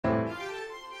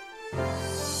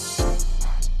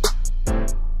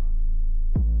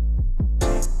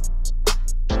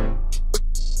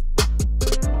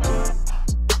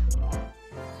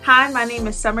Hi, my name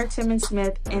is Summer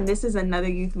Timmons-Smith, and this is another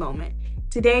youth moment.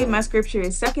 Today, my scripture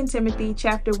is 2 Timothy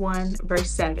chapter 1, verse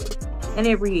 7, and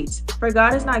it reads, "For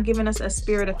God has not given us a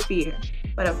spirit of fear,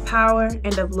 but of power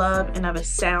and of love and of a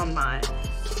sound mind."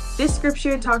 This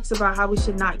scripture talks about how we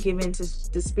should not give in to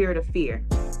the spirit of fear.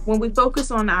 When we focus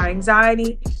on our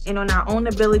anxiety and on our own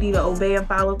ability to obey and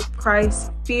follow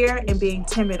Christ, fear and being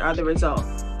timid are the result.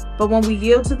 But when we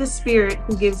yield to the Spirit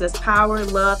who gives us power,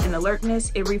 love, and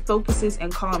alertness, it refocuses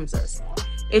and calms us.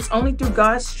 It's only through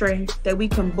God's strength that we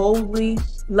can boldly,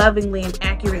 lovingly, and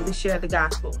accurately share the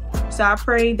gospel. So I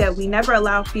pray that we never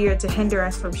allow fear to hinder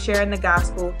us from sharing the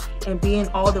gospel and being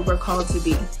all that we're called to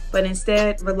be, but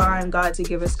instead rely on God to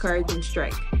give us courage and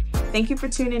strength. Thank you for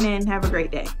tuning in. Have a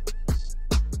great day.